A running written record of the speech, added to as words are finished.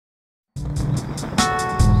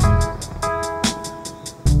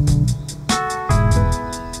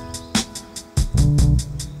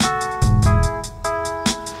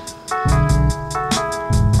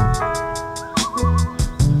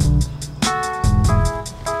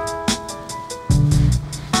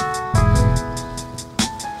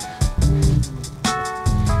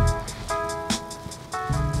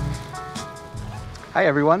Hi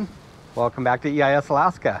everyone, welcome back to EIS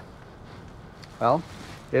Alaska. Well,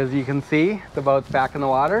 as you can see, the boat's back in the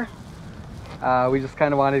water. We just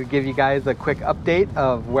kind of wanted to give you guys a quick update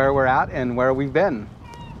of where we're at and where we've been.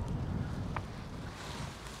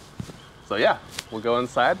 So yeah, we'll go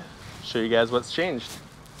inside, show you guys what's changed.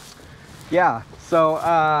 Yeah,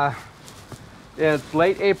 so it's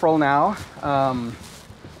late April now.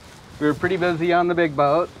 We were pretty busy on the big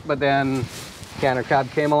boat, but then canner crab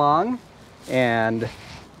came along and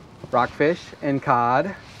rockfish and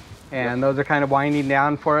cod, and those are kind of winding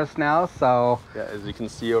down for us now. So yeah, as you can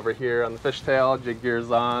see over here on the fishtail, jig gear's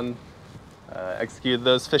on, executed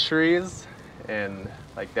those fisheries, and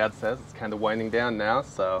like Dad says, it's kind of winding down now.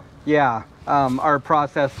 So yeah, our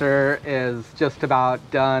processor is just about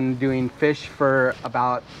done doing fish for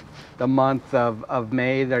about the month of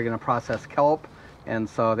May. They're going to process kelp, and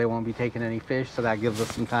so they won't be taking any fish, so that gives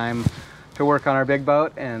us some time to work on our big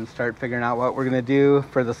boat and start figuring out what we're going to do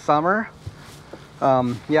for the summer.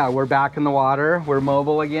 Yeah, we're back in the water, we're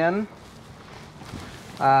mobile again.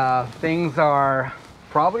 Things are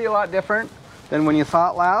probably a lot different than when you saw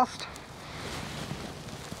it last,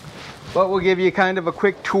 but we'll give you kind of a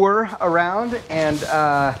quick tour around and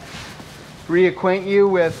reacquaint you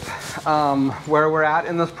with where we're at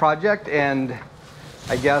in this project, and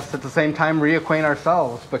I guess at the same time reacquaint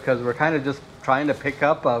ourselves, because we're kind of just trying to pick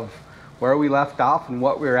up of where we left off and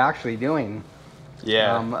what we were actually doing.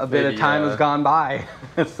 yeah, a bit of time has gone by.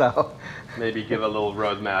 So maybe give a little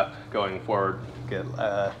roadmap going forward. Get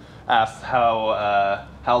asked how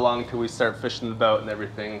long till we start fishing the boat and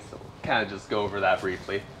everything, so kind of just go over that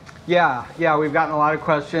briefly. yeah, we've gotten a lot of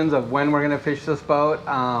questions of when we're going to fish this boat.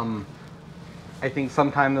 I think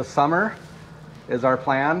sometime this summer is our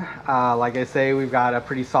plan. Like I say, we've got a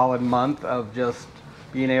pretty solid month of just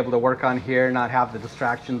being able to work on here, not have the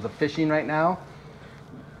distractions of fishing right now.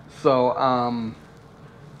 So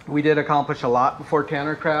we did accomplish a lot before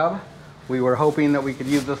tanner crab. We were hoping that we could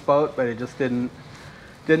use this boat, but it just didn't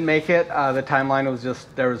make it. The timeline was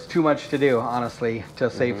just, there was too much to do, honestly, to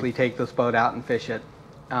safely take this boat out and fish it.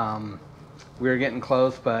 We were getting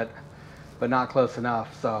close, but not close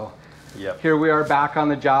enough. So here we are back on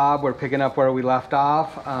the job. We're picking up where we left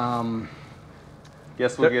off.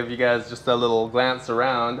 Guess we'll give you guys just a little glance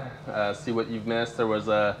around, see what you've missed. There was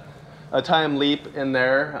a time leap in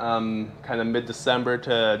there, kind of mid-December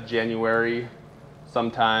to January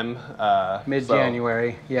sometime.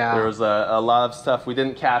 Mid-January, so yeah. There was a lot of stuff we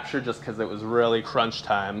didn't capture just because it was really crunch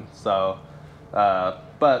time. So,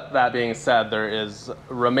 but that being said, there is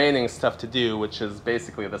remaining stuff to do, which is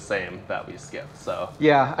basically the same that we skipped. So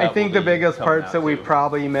yeah, I think the biggest parts that we too.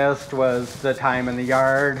 probably missed was the time in the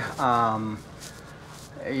yard.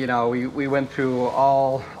 You know, we went through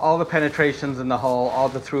all the penetrations in the hull, all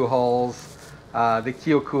the through holes, the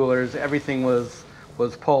keel coolers, everything was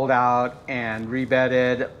pulled out and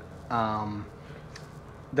rebedded.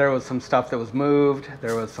 There was some stuff that was moved.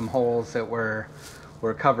 There was some holes that were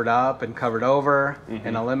covered up and covered over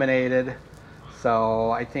and eliminated.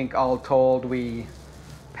 So I think all told we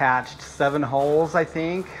patched 7 holes, I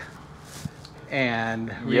think,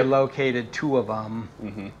 and relocated 2 of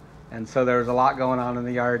them. And so there was a lot going on in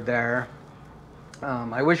the yard there.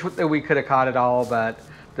 I wish that we could have caught it all, but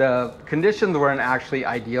the conditions weren't actually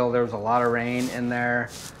ideal. There was a lot of rain in there.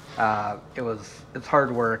 It's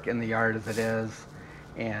hard work in the yard as it is.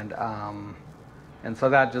 And so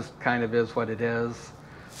that just kind of is what it is.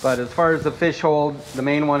 But as far as the fish hold, the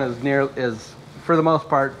main one is for the most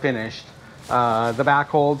part finished. The back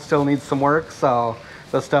hold still needs some work, so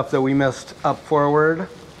the stuff that we missed up forward,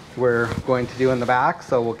 we're going to do in the back,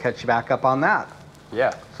 so we'll catch you back up on that.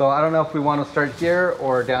 Yeah. So I don't know if we want to start here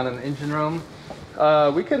or down in the engine room.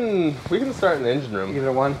 We can start in the engine room.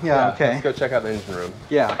 Either one? Yeah, okay. Let's go check out the engine room.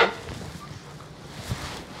 Yeah.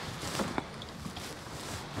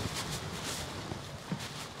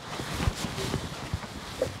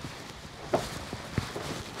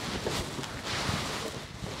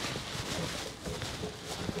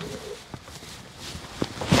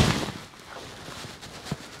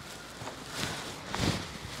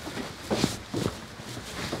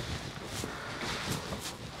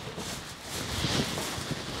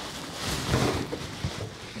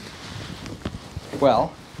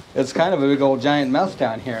 Well, it's kind of a big old giant mess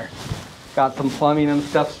down here. Got some plumbing and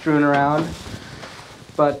stuff strewn around.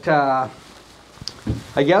 But I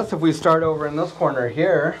guess if we start over in this corner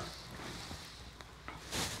here,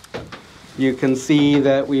 you can see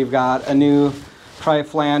that we've got a new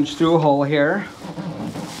tri-flange through hole here.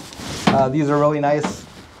 These are really nice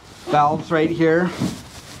valves right here.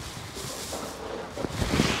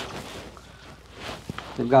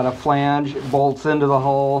 They've got a flange, it bolts into the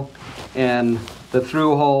hole, and the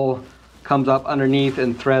through hole comes up underneath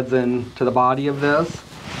and threads into the body of this.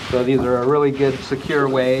 So these are a really good secure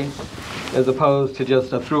way, as opposed to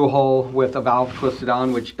just a through hole with a valve twisted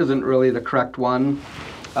on, which isn't really the correct one.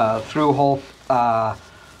 Through hole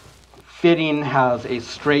fitting has a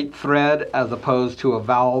straight thread, as opposed to a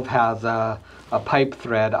valve has a pipe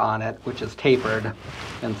thread on it, which is tapered.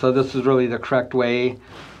 And so this is really the correct way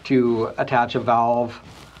to attach a valve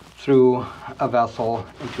through a vessel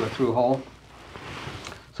into a through hole.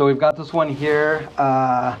 So we've got this one here.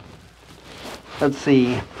 Let's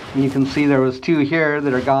see, you can see there was two here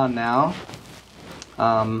that are gone now.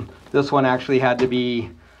 This one actually had to be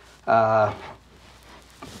kind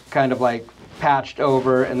of like patched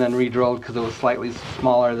over and then re-drilled because it was slightly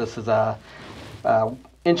smaller. This is a 1.25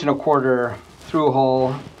 inch through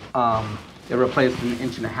hole. It replaced an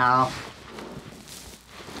 1.5 inch.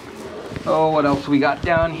 Oh, what else we got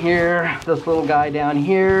down here? This little guy down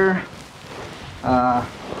here.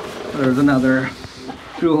 There's another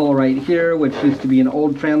through hole right here, which used to be an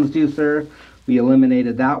old transducer. We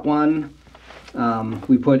eliminated that one.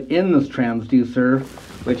 We put in this transducer,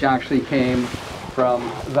 which actually came from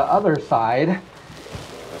the other side.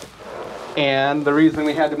 And the reason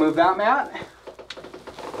we had to move that, Matt?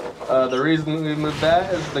 The reason we moved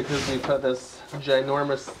that is because we put this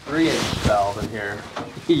ginormous 3-inch valve in here.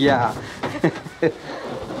 Yeah. I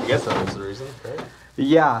guess that was the reason, right?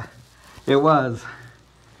 Yeah, it was.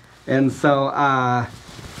 And so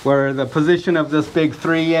where the position of this big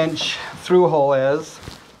 3-inch through hole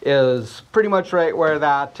is pretty much right where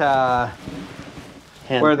that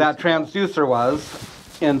transducer was.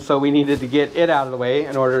 And so we needed to get it out of the way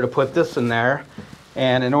in order to put this in there.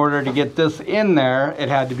 And in order to get this in there, it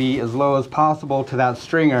had to be as low as possible to that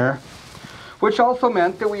stringer, which also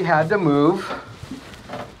meant that we had to move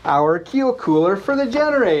our keel cooler for the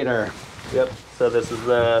generator. Yep, so this is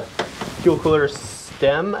the fuel cooler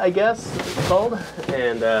stem, I guess it's called.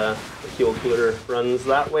 And the fuel cooler runs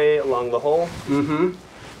that way along the hole. Mm-hmm.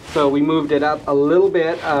 So we moved it up a little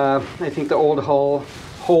bit. I think the old hole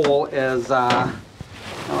is, well,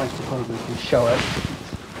 I suppose we can show it.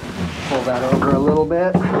 Pull that over a little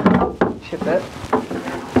bit, chip it.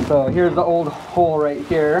 So here's the old hole right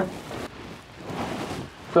here.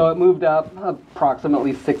 So it moved up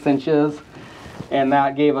approximately 6 inches, and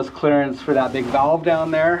that gave us clearance for that big valve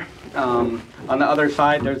down there. On the other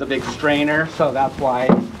side, there's a big strainer, so that's why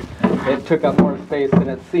it took up more space than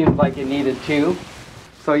it seemed like it needed to.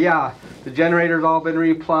 So yeah, the generator's all been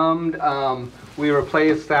replumbed. We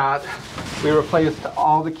replaced that. We replaced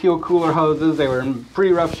all the keel cooler hoses. They were in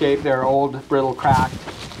pretty rough shape. They were old, brittle, cracked.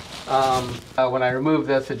 When I removed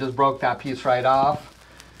this, it just broke that piece right off.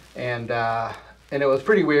 And it was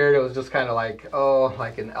pretty weird. It was just kind of like, oh,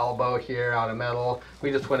 like an elbow here out of metal.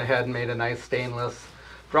 We just went ahead and made a nice stainless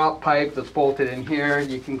drop pipe that's bolted in here.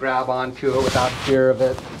 You can grab onto it without fear of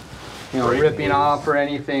it, you know, ripping off or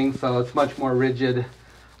anything. So it's much more rigid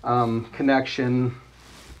connection.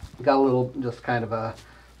 Got a little, just kind of a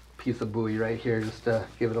piece of buoy right here just to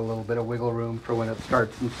give it a little bit of wiggle room for when it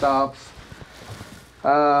starts and stops.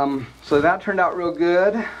 So that turned out real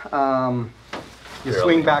good. You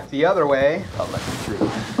swing back the other way. I'll let you through.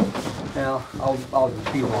 Well, I'll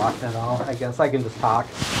just be locked and all. I guess I can just talk.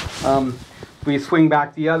 We swing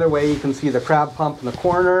back the other way. You can see the crab pump in the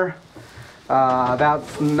corner.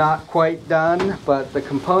 That's not quite done, but the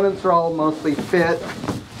components are all mostly fit.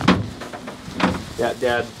 Yeah,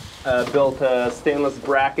 Dad built a stainless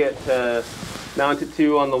bracket to mount it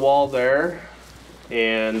to on the wall there,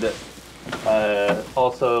 and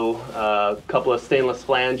also a couple of stainless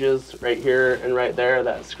flanges right here and right there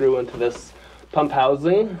that screw into this pump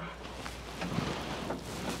housing.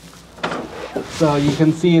 So you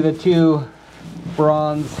can see the two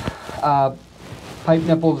bronze pipe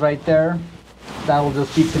nipples right there. That will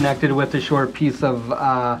just be connected with a short piece of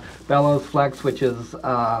bellows flex, which is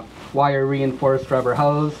wire reinforced rubber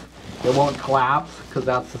hose. It won't collapse because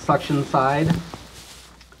that's the suction side.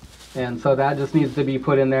 And so that just needs to be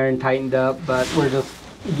put in there and tightened up, but we're just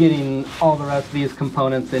getting all the rest of these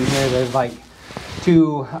components in here. There's like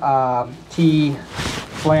two T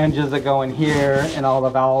flanges that go in here and all the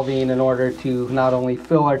valving in order to not only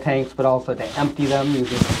fill our tanks but also to empty them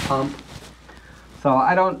using the pump. So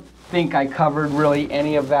I don't think I covered really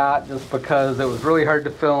any of that just because it was really hard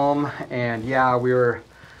to film, and yeah, we were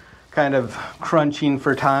kind of crunching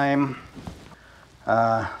for time.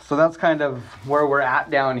 So that's kind of where we're at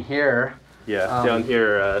down here. Yeah, down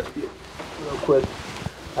here, real quick.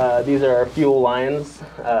 These are our fuel lines.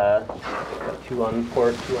 Two on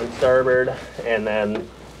port, two on starboard, and then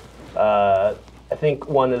I think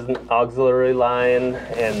one is an auxiliary line,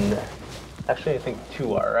 and actually I think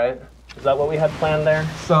two are, right? Is that what we had planned there?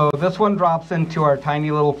 So this one drops into our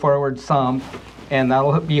tiny little forward sump, and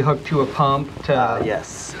that'll be hooked to a pump to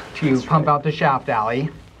yes, to pump out the shaft alley.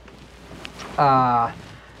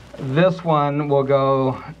 This one will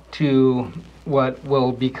go to what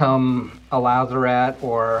will become a lazarette,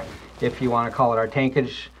 or if you want to call it our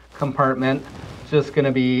tankage compartment. It's just going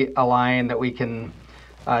to be a line that we can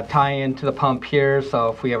tie into the pump here, so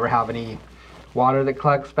if we ever have any water that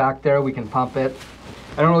collects back there, we can pump it.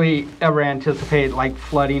 I don't really ever anticipate like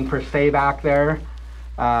flooding per se back there,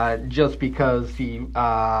 just because the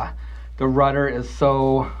rudder is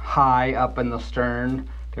so high up in the stern.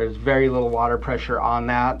 There's very little water pressure on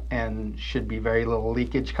that, and should be very little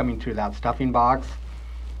leakage coming through that stuffing box.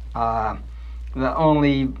 The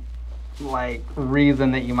only like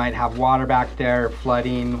reason that you might have water back there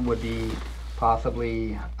flooding would be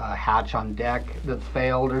possibly a hatch on deck that's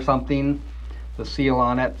failed or something, the seal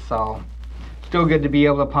on it. So still good to be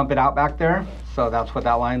able to pump it out back there. So that's what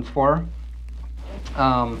that line's for.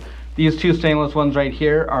 These two stainless ones right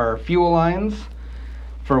here are fuel lines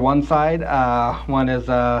for one side. One is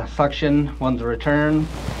a suction, one's a return.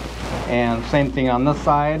 And same thing on this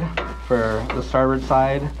side for the starboard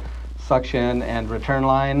side, suction and return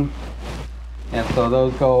line. And so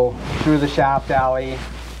those go through the shaft alley,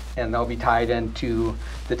 and they'll be tied into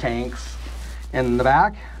the tanks in the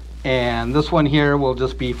back. And this one here will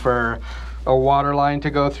just be for a water line to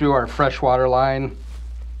go through, our fresh water line.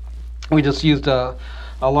 We just used a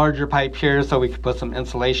larger pipe here so we could put some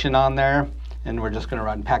insulation on there, and we're just going to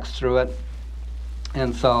run PEX through it.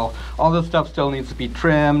 And so all this stuff still needs to be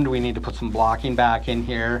trimmed. We need to put some blocking back in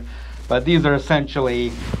here, but these are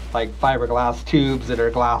essentially like fiberglass tubes that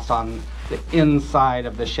are glassed on the inside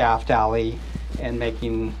of the shaft alley, and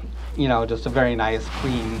making, you know, just a very nice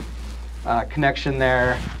clean connection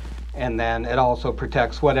there. And then it also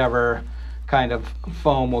protects whatever kind of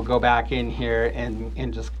foam will go back in here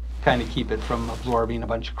and just kind of keep it from absorbing a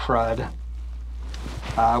bunch of crud.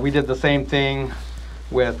 We did the same thing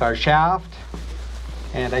with our shaft,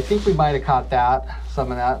 and I think we might have caught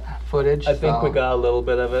some of that footage. I think we got a little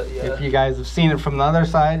bit of it, yeah. If you guys have seen it from the other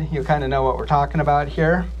side, you kind of know what we're talking about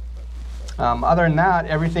here. Other than that,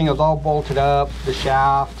 everything is all bolted up, the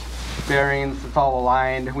shaft, bearings, it's all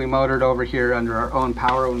aligned. We motored over here under our own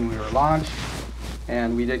power when we were launched,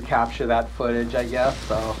 and we did capture that footage, I guess,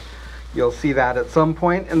 so you'll see that at some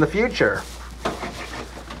point in the future.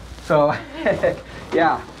 So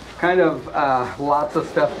yeah, kind of lots of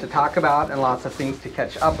stuff to talk about and lots of things to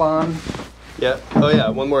catch up on. Yeah. Oh yeah,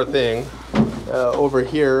 one more thing. Over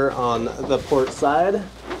here on the port side,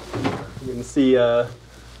 you can see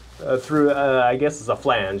through, I guess it's a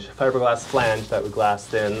flange, fiberglass flange that we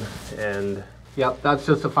glassed in. And yep, that's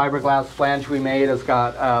just a fiberglass flange we made. It's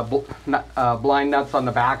got blind nuts on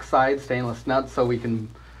the back side, stainless nuts, so we can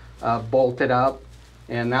bolt it up.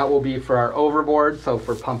 And that will be for our overboard, so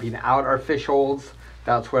for pumping out our fish holes,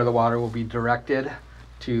 that's where the water will be directed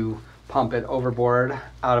to pump it overboard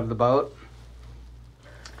out of the boat.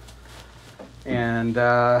 And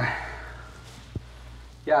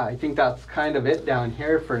yeah, I think that's kind of it down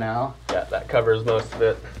here for now. yeah, that covers most of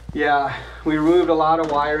it. Yeah, we removed a lot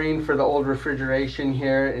of wiring for the old refrigeration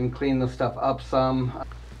here and cleaned the stuff up some.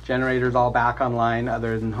 Generator's all back online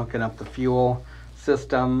other than hooking up the fuel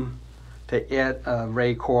system to it.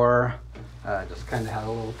 Raycor, just kind of had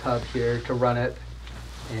a little tub here to run it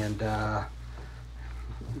and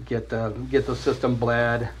get the system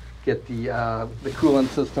bled, get the coolant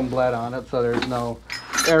system bled on it, so there's no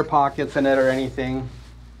air pockets in it or anything.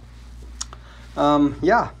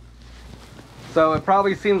 Yeah, so it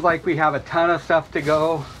probably seems like we have a ton of stuff to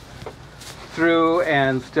go through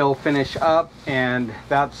and still finish up, and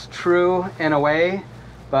that's true in a way.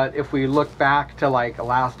 But if we look back to like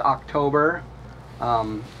last October,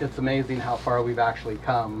 it's amazing how far we've actually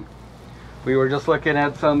come. We were just looking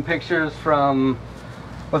at some pictures from,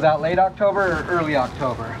 was that late October or early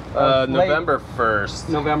October? November 1st.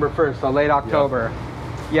 November 1st, so late October.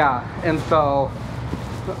 Yep. Yeah, and so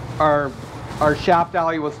our shaft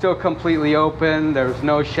alley was still completely open. There was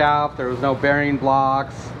no shaft, there was no bearing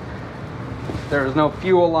blocks, there was no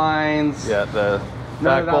fuel lines. Yeah, the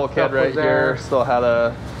back bulkhead right here still had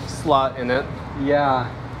a slot in it.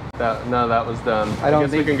 Yeah. None of that was done. I don't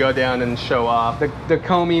guess think we can go down and show off. The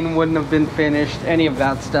combing wouldn't have been finished, any of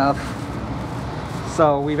that stuff.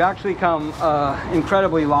 So we've actually come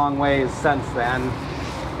incredibly long ways since then.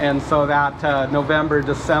 And so that November,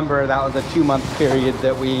 December, that was a 2-month period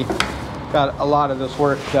that we got a lot of this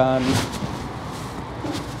work done.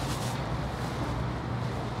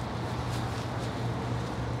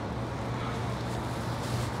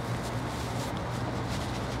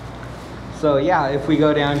 So yeah, if we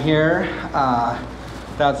go down here,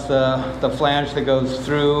 that's the flange that goes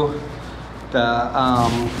through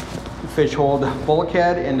the fish hold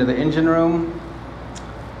bulkhead into the engine room.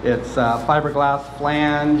 It's a fiberglass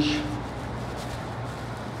flange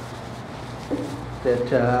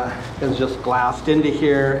that is just glassed into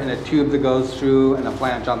here, and a tube that goes through, and a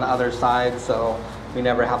flange on the other side, so we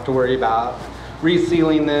never have to worry about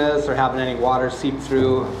resealing this or having any water seep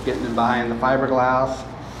through, getting in behind the fiberglass.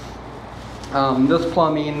 This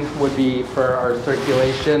plumbing would be for our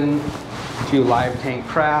circulation to live tank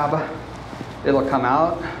crab. It'll come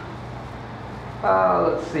out.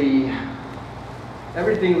 Let's see.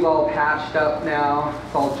 Everything's all patched up now.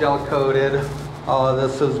 It's all gel coated. All of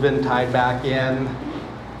this has been tied back in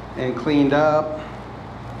and cleaned up.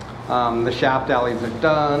 The shaft alleys are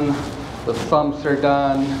done. The sumps are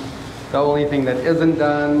done. The only thing that isn't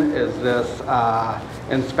done is this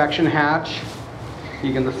inspection hatch.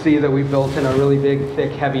 You can see that we built in a really big,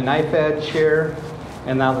 thick, heavy knife edge here,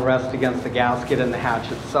 and that'll rest against the gasket and the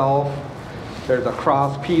hatch itself. There's a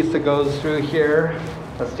cross piece that goes through here,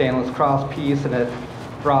 a stainless cross piece, and it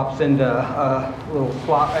drops into a little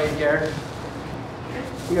slot right here.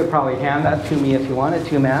 You could probably hand that to me if you wanted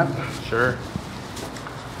to, Matt. Sure.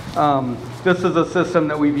 This is a system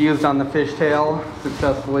that we've used on the fishtail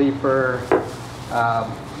successfully for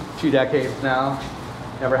 2 decades now.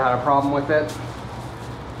 Never had a problem with it.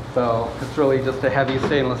 So it's really just a heavy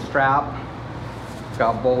stainless strap. It's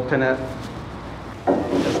got a bolt in it.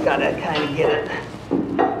 Just gotta kind of get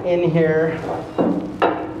it in here.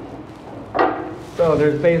 So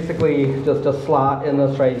there's basically just a slot in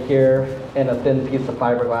this right here and a thin piece of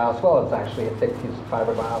fiberglass. Well, it's actually a thick piece of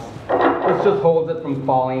fiberglass. This just holds it from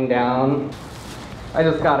falling down. I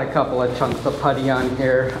just got a couple of chunks of putty on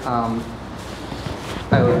here.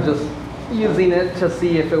 I was just using it to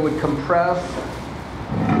see if it would compress.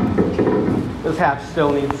 This hatch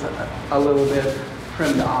still needs a little bit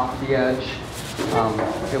trimmed off the edge.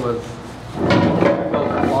 It was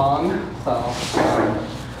built long, so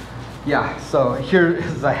yeah. So here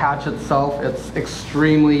is the hatch itself. It's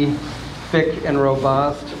extremely thick and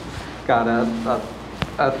robust. Got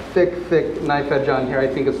a thick knife edge on here. I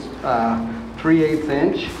think it's 3/8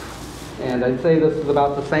 inch, and I'd say this is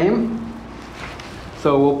about the same.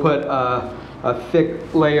 So we'll put a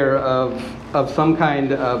thick layer of some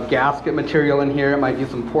kind of gasket material in here. It might be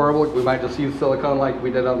some pourable. We might just use silicone like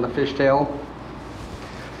we did on the fishtail.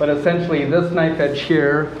 But essentially this knife edge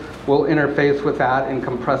here will interface with that and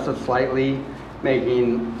compress it slightly,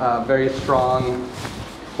 making a very strong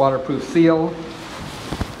waterproof seal.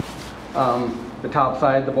 The top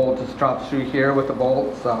side, the bolt just drops through here with the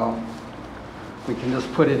bolt, so we can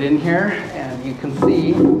just put it in here and you can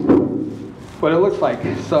see what it looks like.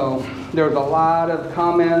 So there was a lot of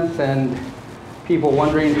comments and people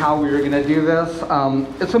wondering how we were going to do this.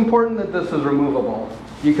 It's important that this is removable.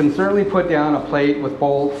 You can certainly put down a plate with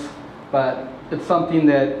bolts, but it's something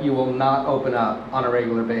that you will not open up on a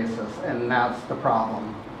regular basis, and that's the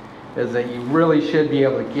problem, is that you really should be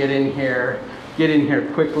able to get in here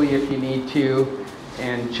quickly if you need to,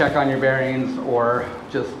 and check on your bearings or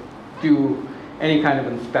just do any kind of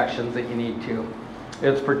inspections that you need to.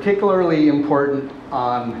 It's particularly important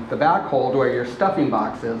on the back hold where your stuffing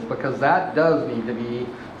box is, because that does need to be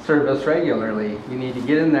serviced regularly. You need to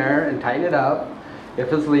get in there and tighten it up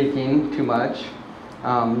if it's leaking too much.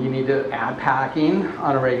 You need to add packing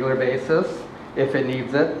on a regular basis if it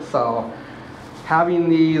needs it. So having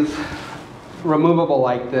these removable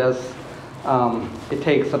like this, it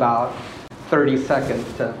takes about 30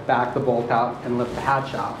 seconds to back the bolt out and lift the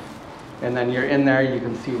hatch off. And then you're in there, you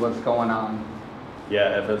can see what's going on.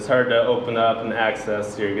 Yeah, if it's hard to open up and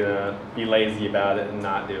access, you're gonna be lazy about it and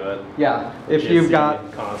not do it. Yeah, if you've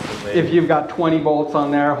got 20 bolts on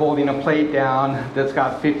there holding a plate down that's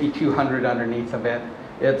got 5,200 underneath of it,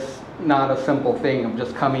 it's not a simple thing of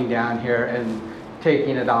just coming down here and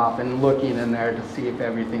taking it off and looking in there to see if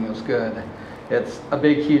everything is good. It's a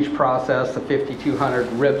big, huge process. The 5,200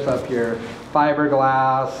 rips up your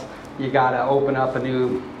fiberglass. You gotta open up a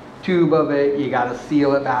new tube of it. You gotta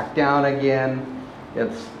seal it back down again.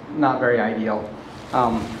 It's not very ideal.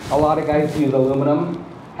 A lot of guys use aluminum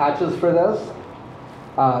hatches for this.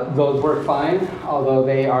 Those work fine, although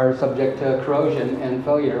they are subject to corrosion and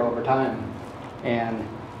failure over time. And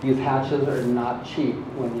these hatches are not cheap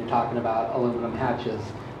when you're talking about aluminum hatches.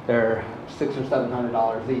 They're $600 or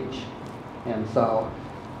 $700 each. And so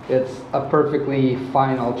it's a perfectly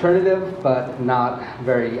fine alternative, but not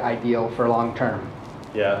very ideal for long term.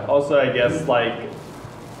 Yeah, also I guess like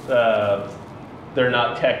they're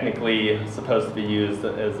not technically supposed to be used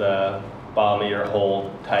as a bottom of your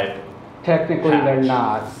hold type Technically, they're patch,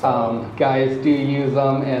 not. so- Guys do use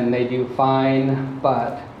them and they do fine,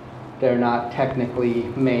 but they're not technically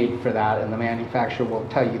made for that, and the manufacturer will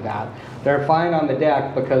tell you that. They're fine on the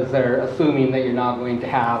deck because they're assuming that you're not going to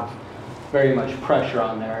have very much pressure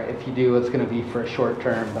on there. If you do, it's going to be for a short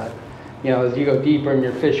term, but you know, as you go deeper in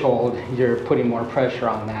your fish hold, you're putting more pressure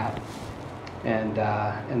on that, and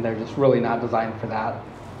they're just really not designed for that.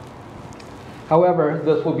 However,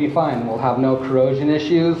 this will be fine. We'll have no corrosion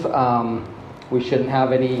issues. We shouldn't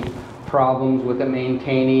have any problems with it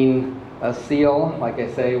maintaining a seal. Like I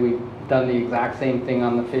say, we've done the exact same thing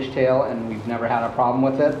on the fishtail and we've never had a problem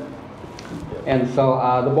with it. And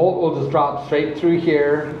so the bolt will just drop straight through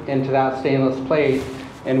here into that stainless plate,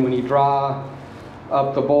 and when you draw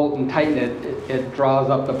up the bolt and tighten it, it draws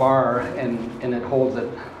up the bar and it holds it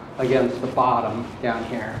against the bottom down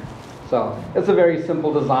here. So it's a very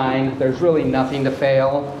simple design. There's really nothing to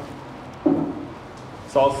fail.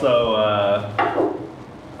 It's also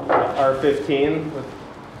R15 with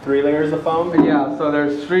 3 layers of foam. Yeah, so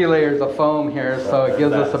there's 3 layers of foam here, so it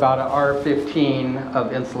gives us about an R15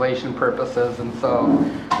 of insulation purposes, and so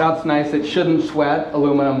that's nice. It shouldn't sweat.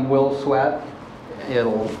 Aluminum will sweat.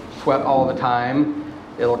 It'll sweat all the time.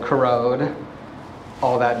 It'll corrode.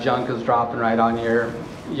 All that junk is dropping right on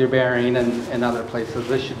your bearing and other places.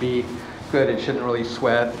 This should be good. It shouldn't really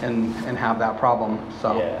sweat and have that problem.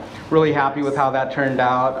 So Yeah. really happy with how that turned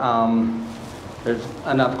out. There's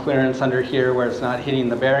enough clearance under here where it's not hitting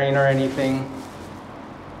the bearing or anything.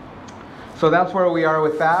 So that's where we are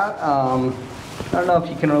with that. I don't know if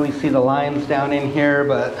you can really see the lines down in here,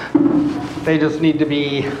 but they just need to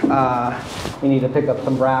be, we need to pick up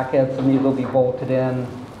some brackets, and these will be bolted in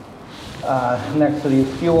next to these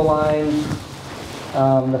fuel lines.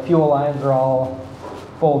 The fuel lines are all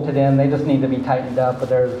bolted in. They just need to be tightened up, but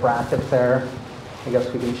there's brackets there. I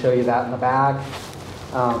guess we can show you that in the back.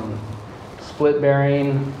 Split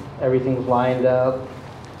bearing, everything's lined up.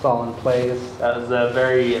 It's all in place. That was a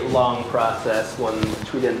very long process, one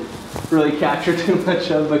which we didn't really capture too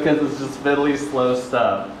much of because it's just fiddly, slow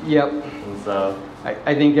stuff. Yep. And so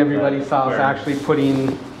I think everybody saw us actually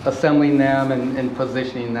assembling them and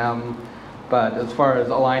positioning them. But as far as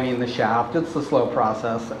aligning the shaft, it's a slow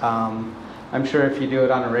process. I'm sure if you do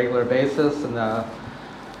it on a regular basis in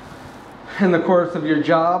the course of your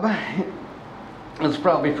job, it's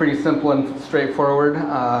probably pretty simple and straightforward.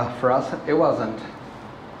 For us, it wasn't.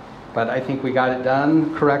 But I think we got it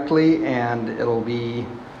done correctly, and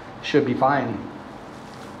should be fine.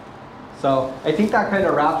 So I think that kind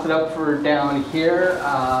of wraps it up for down here.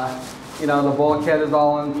 You know, the bulkhead is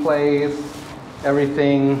all in place.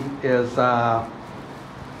 Everything is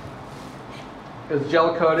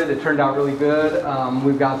gel coated. It turned out really good.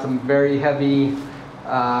 We've got some very heavy,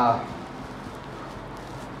 I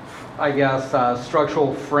guess,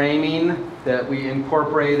 structural framing that we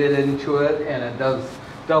incorporated into it, and it does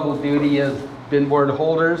double duty as bin board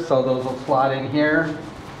holders, so those will slot in here.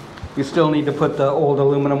 We still need to put the old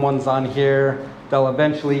aluminum ones on here. They'll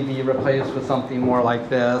eventually be replaced with something more like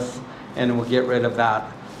this, and we'll get rid of that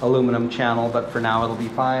aluminum channel, but for now it'll be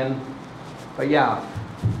fine. But yeah,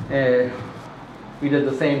 we did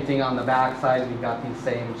the same thing on the back side. We've got these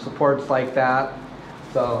same supports like that.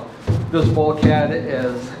 So this bulkhead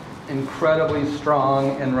is incredibly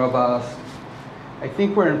strong and robust. I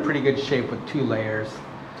think we're in pretty good shape with 2 layers.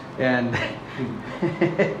 And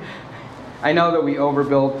I know that we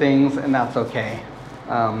overbuild things, and that's okay.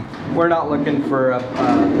 We're not looking for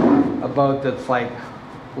a boat that's like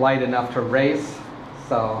light enough to race.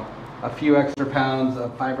 So a few extra pounds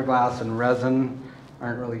of fiberglass and resin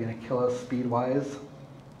aren't really going to kill us speed-wise.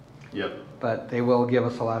 Yep. But they will give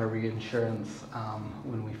us a lot of reinsurance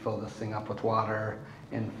when we fill this thing up with water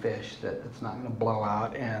and fish, that it's not going to blow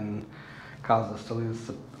out and cause us to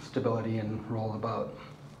lose stability and roll the boat.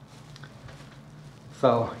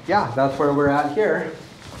 So yeah, that's where we're at here.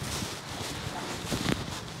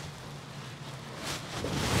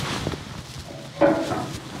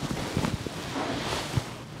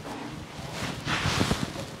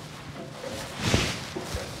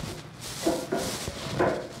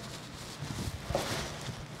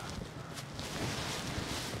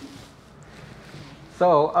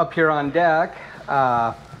 So up here on deck,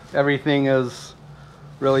 everything is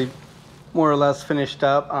really more or less finished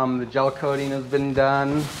up. The gel coating has been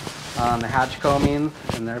done on the hatch combings,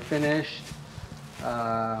 and they're finished.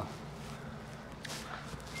 The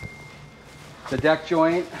deck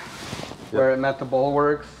joint, where it met the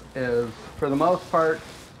bulwarks, is for the most part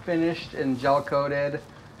finished and gel coated.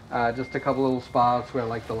 Just a couple little spots where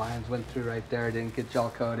like the lines went through right there, didn't get gel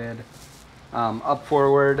coated. Up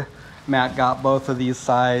forward, Matt got both of these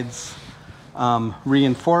sides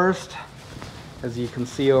reinforced as you can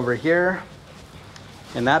see over here.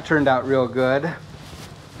 And that turned out real good.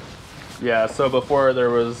 Yeah, so before there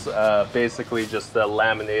was basically just a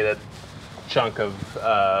laminated chunk of,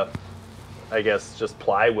 I guess, just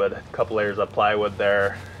plywood, a couple layers of plywood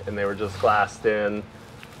there, and they were just glassed in.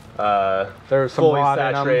 There was some fully rot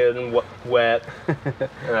saturated and wet.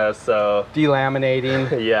 So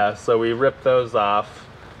delaminating. yeah, so we ripped those off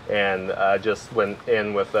and just went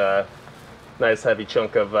in with a nice heavy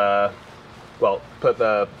chunk of, well, put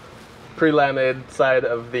the pre-laminated side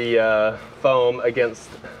of the foam against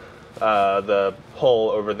the hole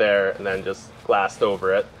over there, and then just glassed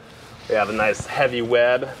over it. We have a nice heavy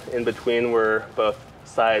web in between where both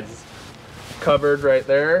sides covered right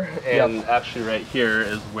there, and Yep. actually right here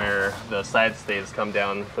is where the side stays come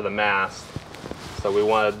down for the mast. So we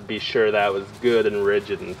wanted to be sure that was good and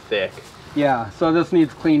rigid and thick. Yeah, so this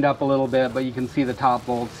needs cleaned up a little bit, but you can see the top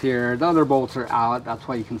bolts here. The other bolts are out, that's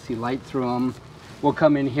why you can see light through them. We'll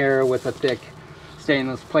come in here with a thick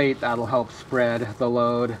stainless plate that'll help spread the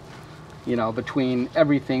load, you know, between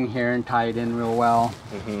everything here and tie it in real well.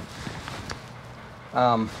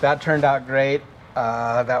 That turned out great.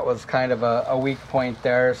 That was kind of a weak point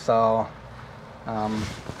there, so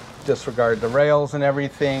disregard the rails and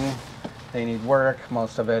everything. They need work.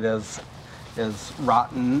 Most of it is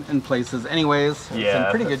rotten in places anyways. Yeah, it's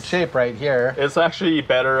in pretty good shape right here. It's actually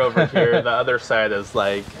better over here. The other side is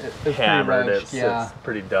like It's hammered. pretty much, yeah. It's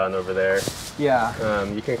pretty done over there. Yeah.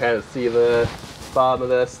 You can kind of see the bottom of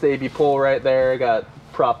the stavy pole right there. It got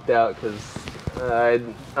propped out because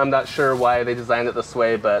I'm not sure why they designed it this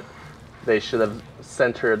way, but they should have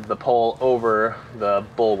centered the pole over the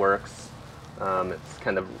bulwarks. It's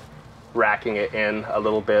kind of racking it in a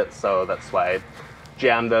little bit, so that's why I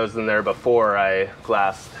jammed those in there before I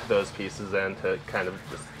glassed those pieces in to kind of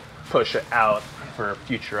just push it out for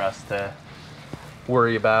future us to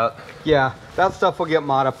worry about. Yeah, that stuff will get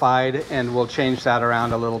modified and we'll change that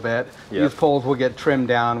around a little bit. Yep. These poles will get trimmed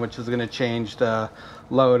down, which is going to change the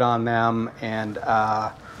load on them, and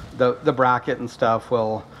the bracket and stuff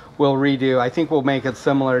we'll redo. I think we'll make it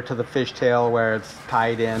similar to the fishtail where it's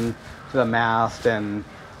tied in to the mast and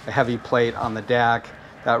a heavy plate on the deck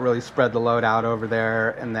that really spread the load out over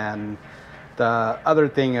there. And then the other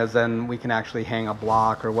thing is then we can actually hang a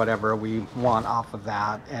block or whatever we want off of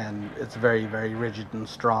that, and it's very, very rigid and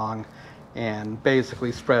strong and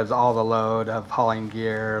basically spreads all the load of hauling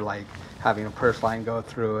gear, like having a purse line go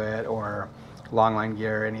through it or long line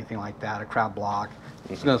gear, anything like that, a crab block.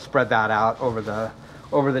 It's going to spread that out over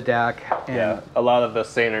the deck. And Yeah, a lot of the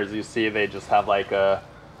seiners you see, they just have like a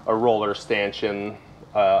roller stanchion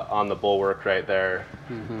on the bulwark right there.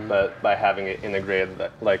 But by having it integrated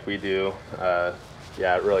like we do,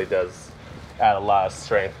 yeah, it really does add a lot of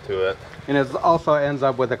strength to it. And it also ends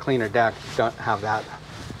up with a cleaner deck. You don't have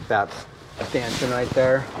that stanchion right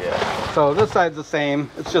there. Yeah. So this side's the same.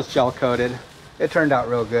 It's just gel coated. It turned out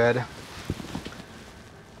real good.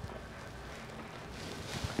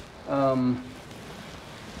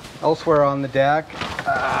 Elsewhere on the deck,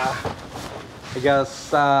 I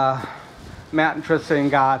guess Matt and Tristan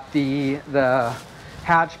got the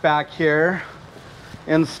hatch back here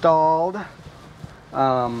installed.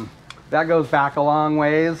 That goes back a long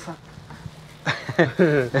ways.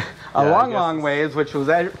 Long ways, which was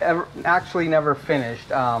actually never finished.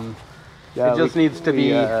 Yeah, it just needs to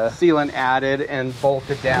be sealant added and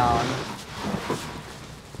bolted down.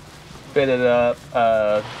 Fitted up.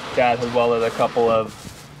 Dad had welded a couple of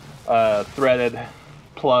threaded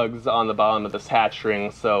plugs on the bottom of this hatch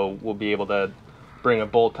ring, so we'll be able to bring a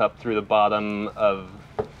bolt up through the bottom of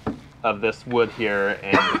this wood here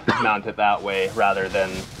and mount it that way, rather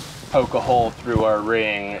than poke a hole through our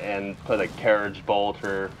ring and put a carriage bolt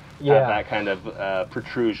or have that kind of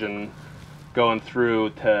protrusion going through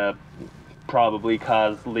to probably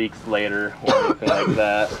cause leaks later or anything like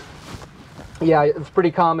that. Yeah, it's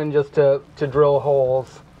pretty common just to drill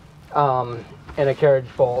holes in a carriage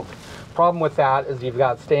bolt. Problem with that is you've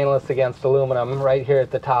got stainless against aluminum right here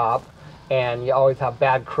at the top, and you always have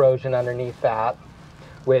bad corrosion underneath that,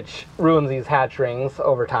 which ruins these hatch rings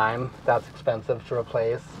over time. That's expensive to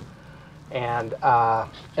replace. And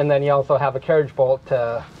then you also have a carriage bolt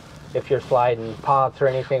to, if you're sliding pots or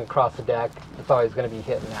anything across the deck, it's always going to be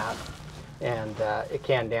hitting that, and it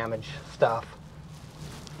can damage stuff.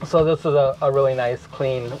 So this is a really nice,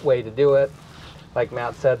 clean way to do it. Like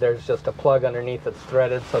Matt said, there's just a plug underneath that's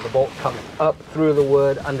threaded, so the bolt comes up through the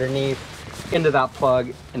wood underneath into that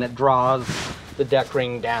plug, and it draws the deck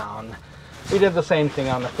ring down. We did the same thing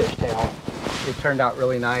on the fishtail. It turned out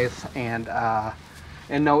really nice, and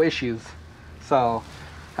no issues. So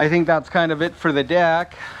I think that's kind of it for the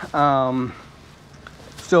deck.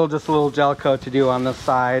 Still just a little gel coat to do on this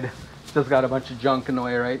side. Just got a bunch of junk in the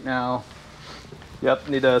way right now. Yep,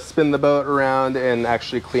 need to spin the boat around and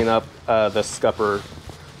actually clean up the scuppers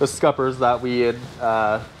that we had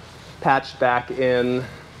patched back in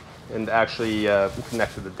and actually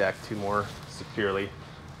connected the deck to more securely.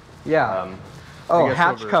 Yeah.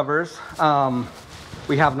 Hatch covers.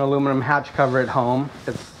 We have an aluminum hatch cover at home.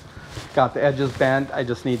 It's got the edges bent. I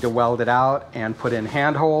just need to weld it out and put in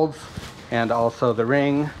handholds and also the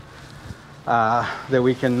ring that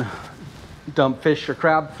we can dump fish or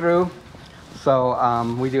crab through.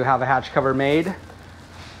 So we do have a hatch cover made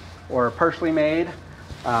or partially made.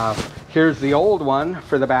 Here's the old one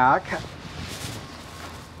for the back.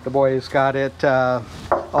 The boys got it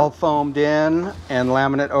all foamed in and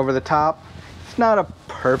laminate over the top. It's not a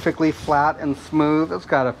perfectly flat and smooth. It's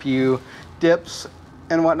got a few dips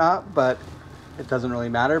and whatnot, but it doesn't really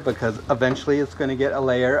matter because eventually it's going to get a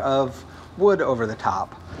layer of wood over the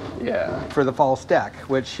top. Yeah. For the false deck,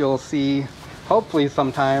 which you'll see hopefully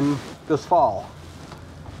sometime this fall.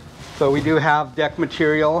 So we do have deck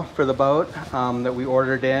material for the boat that we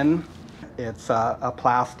ordered in. It's a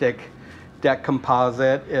plastic deck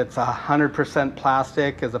composite. It's 100%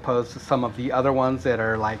 plastic as opposed to some of the other ones that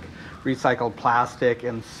are like recycled plastic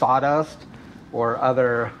and sawdust or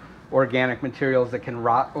other organic materials that can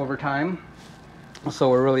rot over time. So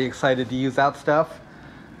we're really excited to use that stuff.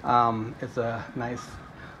 It's a nice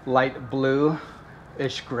light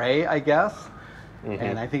blue-ish gray, I guess.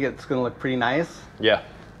 And I think it's gonna look pretty nice. Yeah.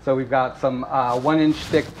 So we've got some 1-inch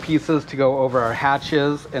thick pieces to go over our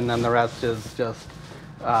hatches, and then the rest is just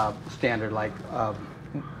standard like a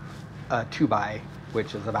 2x,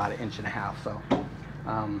 which is about 1.5 inches. So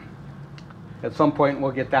at some point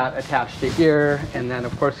we'll get that attached to here, and then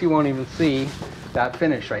of course you won't even see that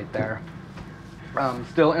finish right there.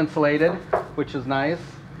 Still insulated, which is nice.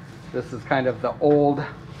 This is kind of the old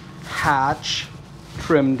hatch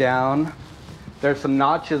trimmed down. There's some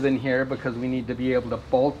notches in here because we need to be able to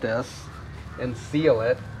bolt this and seal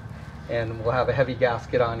it, and we'll have a heavy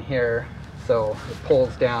gasket on here so it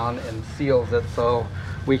pulls down and seals it so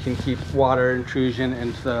we can keep water intrusion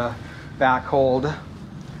into the back hold.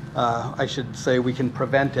 I should say we can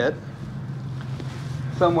prevent it.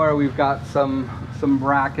 Somewhere we've got some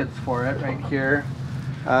brackets for it right here.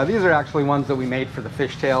 These are actually ones that we made for the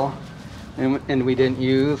fishtail and we didn't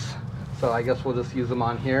use, so I guess we'll just use them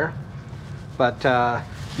on here. But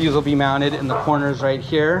these will be mounted in the corners right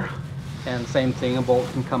here, and same thing, a bolt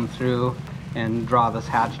can come through and draw this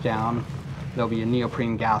hatch down. There'll be a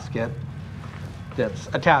neoprene gasket that's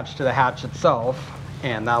attached to the hatch itself,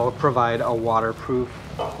 and that will provide a waterproof,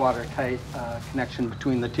 watertight connection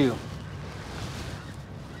between the two.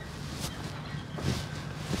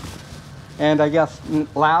 And I guess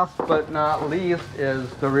last but not least is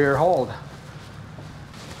the rear hold.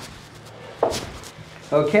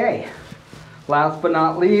 Okay, last but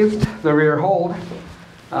not least, the rear hold.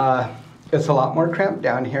 It's a lot more cramped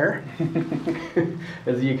down here,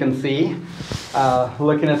 as you can see.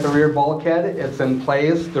 Looking at the rear bulkhead, it's in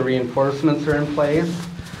place. The reinforcements are in place.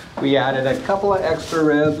 We added a couple of extra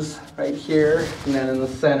ribs right here and then in the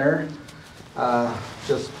center.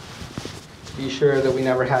 Just be sure that we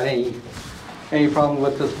never had any problem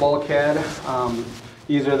with this bulkhead.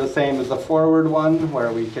 These are the same as the forward one,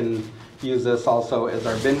 where we can use this also as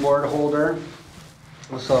our bin board holder.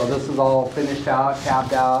 So this is all finished out,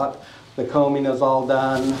 tabbed out. The combing is all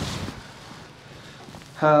done.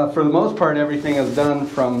 For the most part, everything is done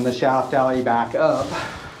from the shaft alley back up.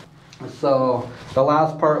 So the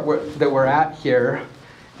last part that we're at here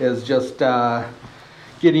is just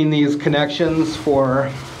getting these connections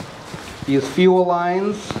for these fuel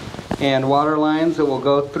lines and water lines that will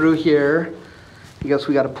go through here. I guess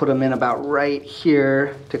we got to put them in about right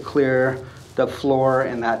here to clear the floor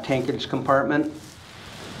and that tankage compartment.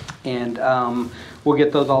 And we'll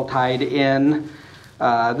get those all tied in.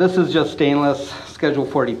 This is just stainless Schedule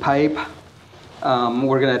 40 pipe.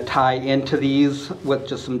 We're going to tie into these with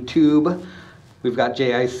just some tube. We've got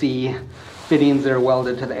JIC fittings that are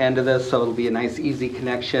welded to the end of this, so it'll be a nice easy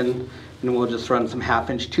connection. And we'll just run some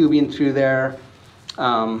 1/2-inch tubing through there.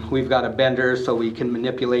 We've got a bender so we can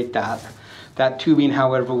manipulate that tubing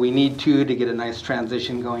however we need to get a nice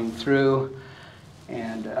transition going through.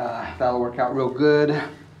 And that'll work out real good.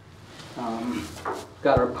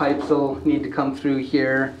 Got our pipes that'll need to come through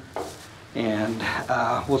here, and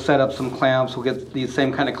we'll set up some clamps. We'll get these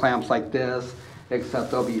same kind of clamps like this,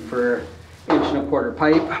 except they'll be for 1.25-inch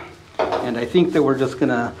pipe. And I think that we're just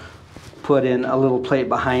gonna put in a little plate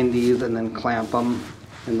behind these and then clamp them,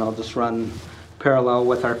 and they'll just run parallel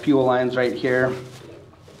with our fuel lines right here.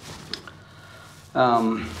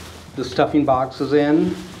 the stuffing box was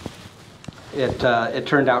in. It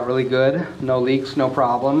turned out really good. No leaks, no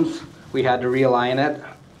problems. We had to realign it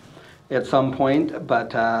at some point, but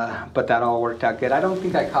that all worked out good. I don't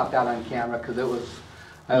think I caught that on camera because it was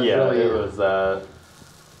left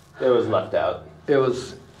out. It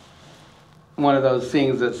was one of those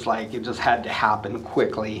things that's like it just had to happen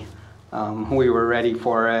quickly. We were ready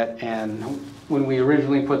for it, and when we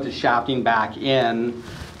originally put the shafting back in,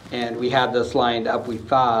 and we had this lined up, we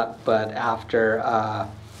thought, but after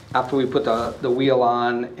we put the wheel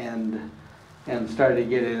on and started to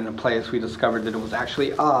get it into place, we discovered that it was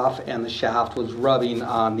actually off, and the shaft was rubbing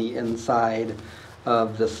on the inside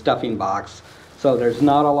of the stuffing box. So there's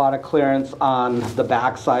not a lot of clearance on the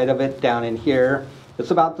back side of it down in here.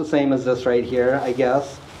 It's about the same as this right here, I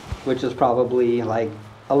guess, which is probably like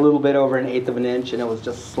a little bit over 1/8 of an inch, and it was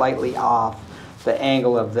just slightly off the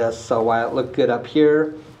angle of this. So while it looked good up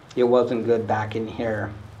here, it wasn't good back in here.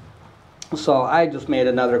 So I just made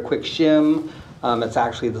another quick shim. It's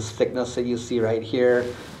actually this thickness that you see right here.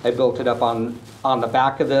 I built it up on the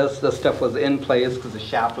back of this. This stuff was in place because the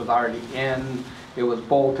shaft was already in. It was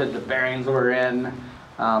bolted, the bearings were in.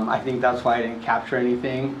 I think that's why I didn't capture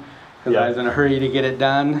anything, because I was in a hurry to get it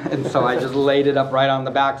done. And so I just laid it up right on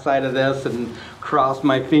the back side of this and crossed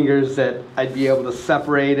my fingers that I'd be able to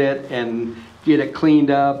separate it and get it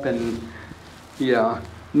cleaned up and, you know,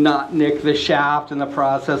 not nick the shaft in the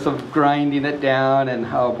process of grinding it down. And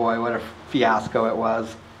oh boy, what a fiasco it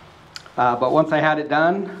was. But once I had it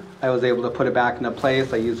done, I was able to put it back into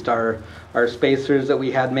place. I used our spacers that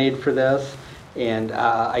we had made for this, and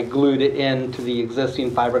I glued it into the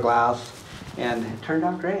existing fiberglass, and it turned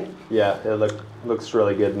out great. Yeah, it looks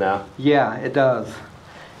really good now. Yeah, it does.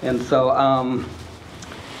 And so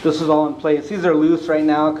this is all in place. These are loose right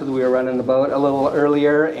now because we were running the boat a little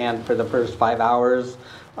earlier, and for the first 5 hours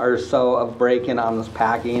or so of break-in on this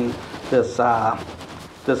packing, this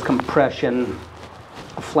compression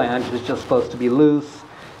flange is just supposed to be loose.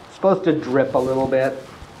 It's supposed to drip a little bit.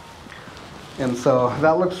 And so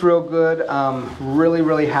that looks real good.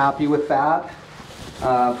 Really happy with that.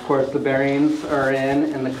 Of course, the bearings are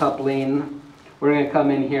in and the coupling. We're going to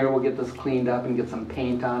come in here, we'll get this cleaned up and get some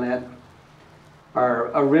paint on it.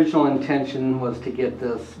 Our original intention was to get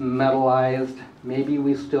this metallized. Maybe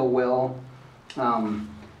we still will.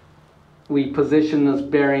 We position this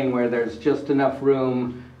bearing where there's just enough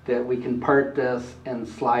room that we can part this and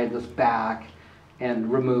slide this back and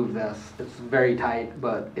remove this. It's very tight,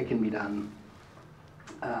 but it can be done.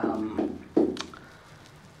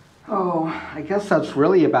 I guess that's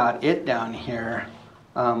really about it down here.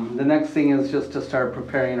 The next thing is just to start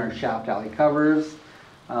preparing our shaft alley covers.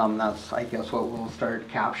 That's, I guess, what we'll start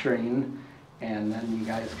capturing, and then you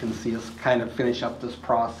guys can see us kind of finish up this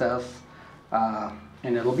process.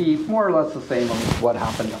 And it'll be more or less the same as what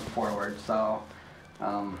happened up forward. So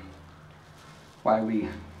why we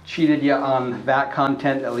cheated you on that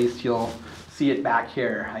content, at least you'll see it back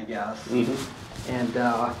here, I guess. And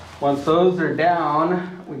once those are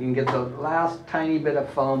down, we can get the last tiny bit of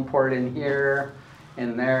foam poured in here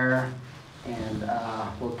and there, and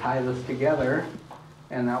we'll tie this together,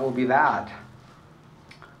 and that will be that.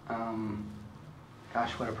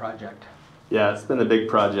 Gosh, what a project. Yeah, it's been a big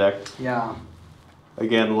project. Yeah.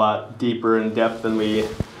 Again, a lot deeper in depth than we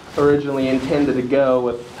originally intended to go,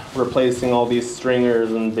 with replacing all these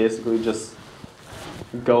stringers and basically just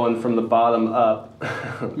going from the bottom up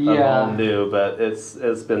of all new, but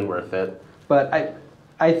it's been worth it. But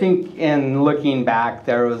I think in looking back,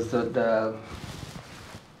 there was the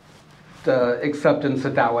acceptance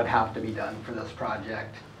that would have to be done for this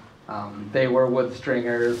project. They were wood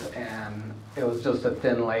stringers, and it was just a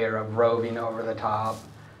thin layer of roving over the top.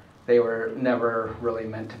 They were never really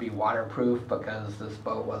meant to be waterproof because this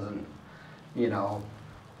boat wasn't, you know,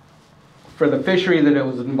 for the fishery that it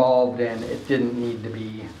was involved in, it didn't need to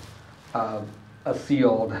be a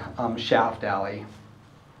sealed shaft alley.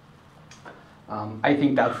 I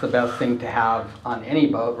think that's the best thing to have on any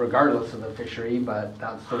boat, regardless of the fishery, but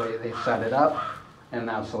that's the way they set it up, and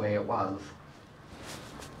that's the way it was.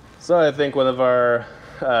 So I think one of our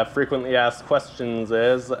frequently asked questions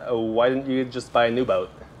is, why didn't you just buy a new boat?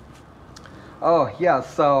 Oh, yeah,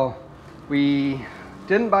 so we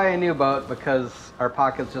didn't buy a new boat because our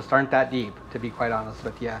pockets just aren't that deep, to be quite honest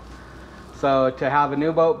with you. So to have a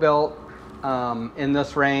new boat built in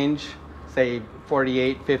this range, say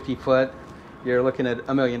 48, 50 foot, you're looking at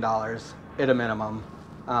 $1 million at a minimum.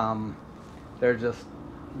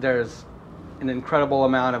 There's an incredible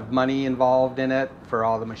amount of money involved in it for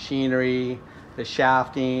all the machinery, the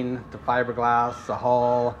shafting, the fiberglass, the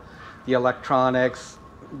hull, the electronics,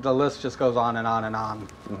 the list just goes on and on and on.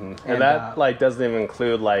 And that like doesn't even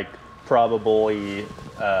include like probably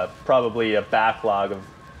a backlog of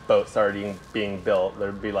boats already being built.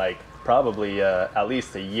 There'd be like probably at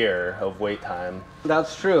least a year of wait time.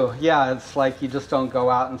 That's true. Yeah, it's like you just don't go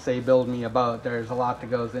out and say, build me a boat. There's a lot that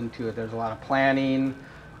goes into it. There's a lot of planning.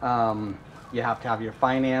 You have to have your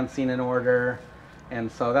financing in order.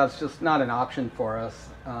 And so that's just not an option for us.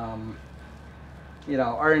 You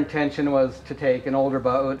know, our intention was to take an older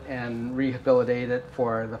boat and rehabilitate it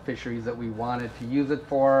for the fisheries that we wanted to use it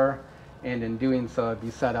for. And in doing so, it'd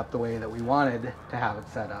be set up the way that we wanted to have it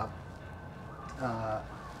set up.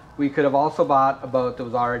 We could have also bought a boat that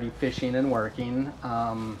was already fishing and working.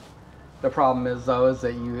 The problem is, though, is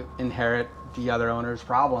that you inherit the other owner's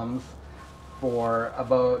problems for a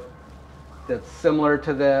boat that's similar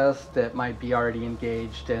to this, that might be already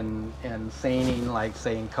engaged in seining, like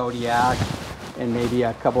say in Kodiak, and maybe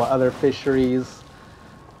a couple of other fisheries.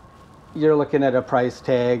 You're looking at a price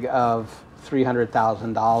tag of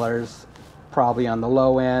 $300,000, probably on the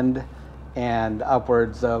low end, and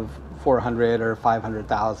upwards of $400,000 or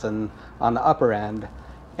 $500,000 on the upper end.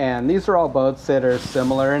 And these are all boats that are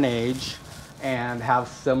similar in age and have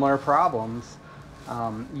similar problems.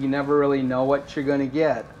 You never really know what you're going to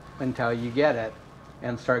get until you get it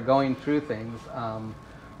and start going through things.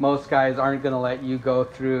 Most guys aren't going to let you go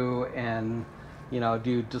through and, you know,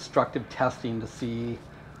 do destructive testing to see,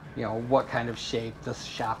 you know, what kind of shape the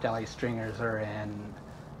shaft alley stringers are in.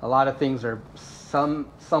 A lot of things are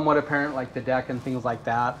somewhat apparent, like the deck and things like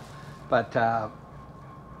that. But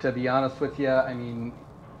to be honest with you, I mean,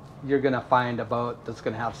 you're going to find a boat that's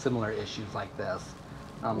going to have similar issues like this.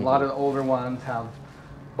 A lot of the older ones have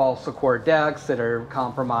balsa core decks that are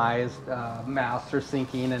compromised, masts are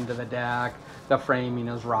sinking into the deck, the framing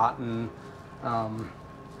is rotten.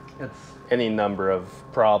 It's any number of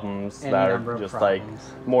problems that are just like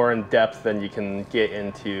more in depth than you can get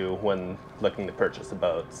into when looking to purchase a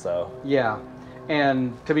boat. So yeah,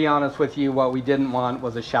 and to be honest with you, what we didn't want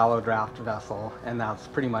was a shallow draft vessel, and that's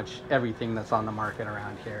pretty much everything that's on the market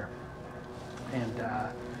around here.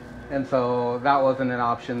 And so that wasn't an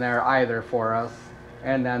option there either for us.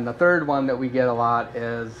 And then the third one that we get a lot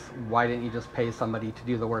is, why didn't you just pay somebody to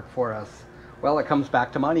do the work for us? Well, it comes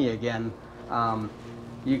back to money again.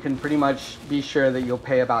 You can pretty much be sure that you'll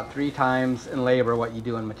pay about 3 times in labor what you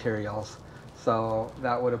do in materials. So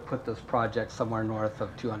that would have put this project somewhere north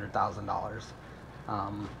of $200,000.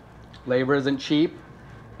 Labor isn't cheap,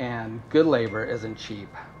 and good labor isn't cheap.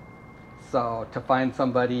 So to find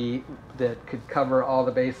somebody that could cover all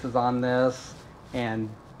the bases on this and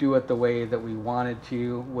do it the way that we wanted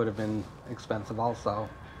to would have been expensive also.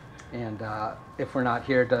 And if we're not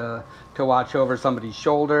here to watch over somebody's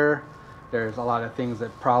shoulder, there's a lot of things that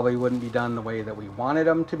probably wouldn't be done the way that we wanted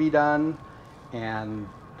them to be done. And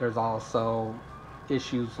there's also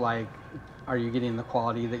issues like, are you getting the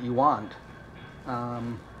quality that you want?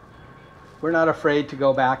 We're not afraid to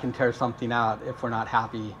go back and tear something out if we're not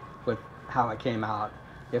happy with how it came out.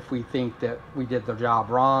 If we think that we did the job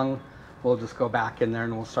wrong, we'll just go back in there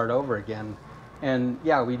and we'll start over again. And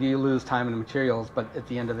yeah, we do lose time and materials, but at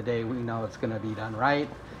the end of the day, we know it's going to be done right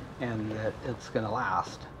and that it's going to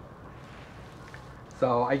last.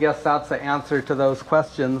 So I guess that's the answer to those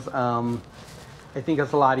questions. I think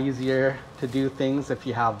it's a lot easier to do things if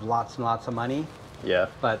you have lots and lots of money. Yeah.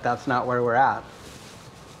 But that's not where we're at.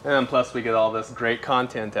 And plus we get all this great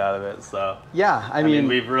content out of it, so. Yeah, I mean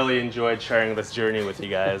we've really enjoyed sharing this journey with you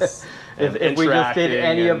guys. And if we just did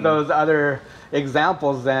any of those other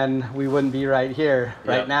examples, then we wouldn't be right here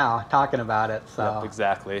right now talking about it. So yep,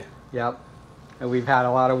 exactly. Yep. And we've had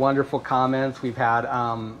a lot of wonderful comments. We've had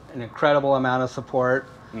an incredible amount of support,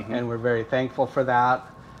 and we're very thankful for that.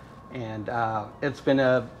 And it's been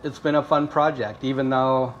a fun project, even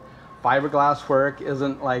though fiberglass work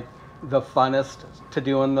isn't like the funnest to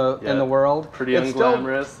do in the world. Pretty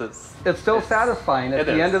unglamorous. It's still satisfying at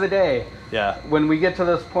the end of the day. Yeah. When we get to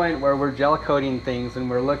this point where we're gel coating things and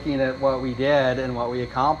we're looking at what we did and what we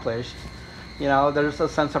accomplished, you know, there's a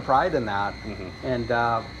sense of pride in that.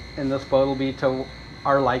 And this boat will be to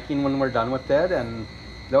our liking when we're done with it, and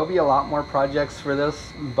there'll be a lot more projects for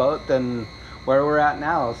this boat than where we're at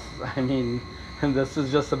now. I mean, this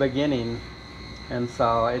is just the beginning, and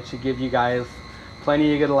so it should give you guys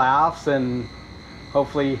plenty of good laughs and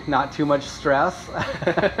hopefully not too much stress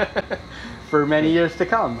for many years to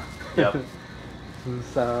come. Yep.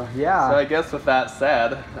 So yeah. So I guess with that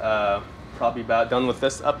said, probably about done with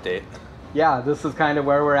this update. Yeah, this is kind of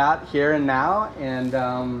where we're at here and now,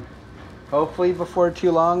 and hopefully before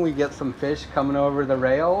too long we get some fish coming over the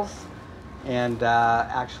rails and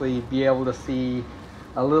actually be able to see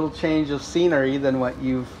a little change of scenery than what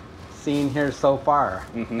you've seen here so far.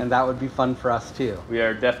 And that would be fun for us too. We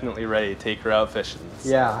are definitely ready to take her out fishing. So.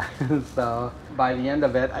 Yeah, so by the end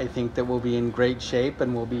of it, I think that we'll be in great shape,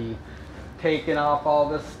 and we'll be taking off all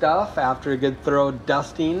this stuff after a good thorough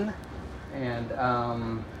dusting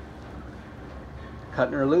and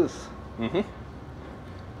cutting her loose.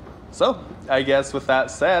 So I guess with that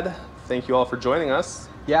said, thank you all for joining us.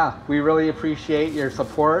 Yeah, we really appreciate your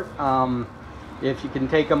support. If you can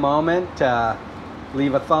take a moment to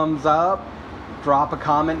leave a thumbs up, drop a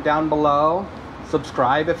comment down below,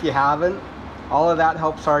 subscribe if you haven't. All of that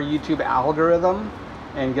helps our YouTube algorithm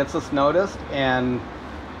and gets us noticed, and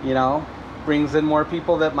you know, brings in more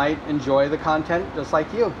people that might enjoy the content just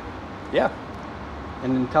like you. Yeah.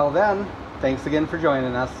 And until then, thanks again for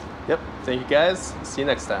joining us. Yep. Thank you guys. See you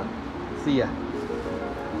next time. See ya.